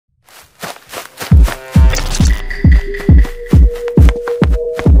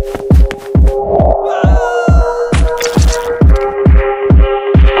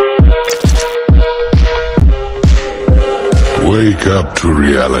to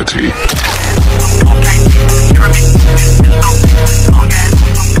reality.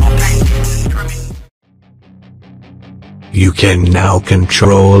 You can now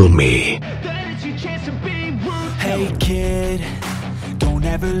control me. Hey kid, don't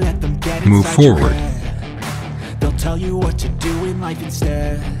ever let them get Move inside your forward. head. They'll tell you what to do in life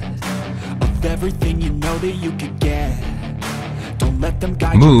instead of everything you know that you could get. Don't let them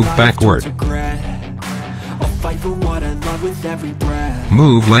guide Move your life backward. towards regret. I'll fight for what I love with every breath.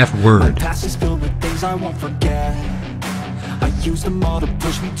 Move My leftward. past is filled with things I won't forget. I use them all to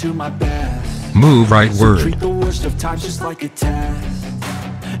push me to my best. Move So rightward. treat the worst of times just like a test.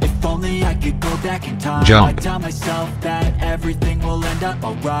 If only I could go back in time, Jump. I'd tell myself that everything will end up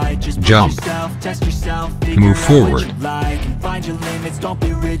alright. Just push Jump. yourself, test yourself, figure Move out forward. what you like, and find your limits, don't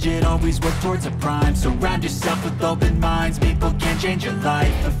be rigid, always work towards a prime. Surround yourself with open minds, people can change your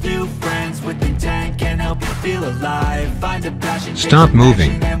life. A few friends with intent can help you feel alive. Find a passion, Stop chase a moving.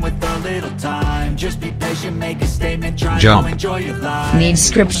 passion, and with a little time, just be patient, make a statement, try Jump. to enjoy your life. Need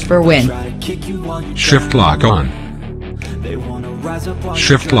scripts for win. Try to kick you while you're Shift down. lock on. They wanna rise up while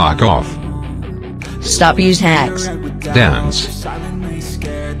Shift you're lock down. off. Stop use hacks. Dance.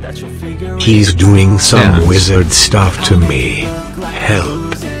 He's doing some Dance. wizard stuff to me.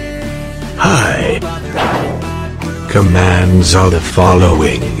 Help. Hi. Commands are the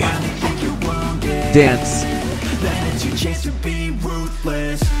following. Dance.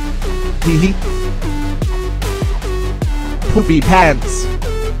 Hee hee. Poopy pants.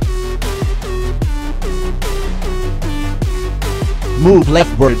 Move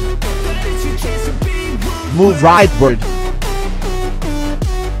leftward. Move rightward.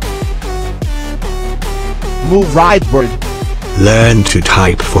 Move rightward. Learn to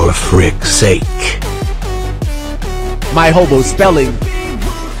type for frick's sake. My hobo spelling.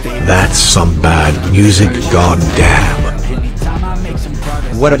 That's some bad music, goddamn.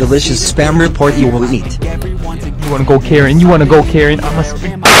 What a delicious spam report you will eat. You wanna go Karen? You wanna go Karen? I must be.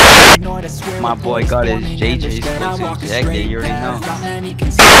 My boy got his JJ exclusive jacket, you already know.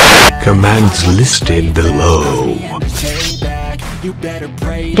 Commands listed below.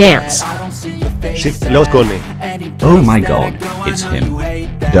 Dance. Shift lock on me. Oh my god, it's him.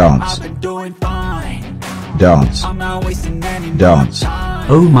 Dance. Dance. Dance.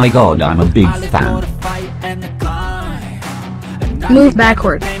 Oh my god, I'm a big fan. Move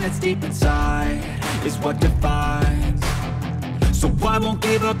backward.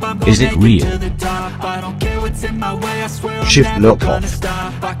 Is it real? Shift lock off.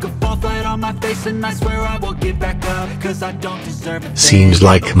 Seems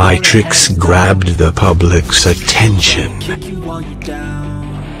like my tricks grabbed the public's attention.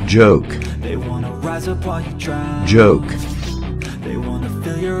 Joke. Joke.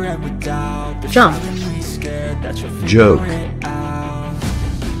 Jump. Joke.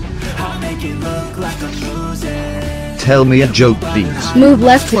 Tell me a joke, please. Move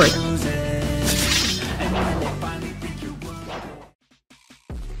leftward.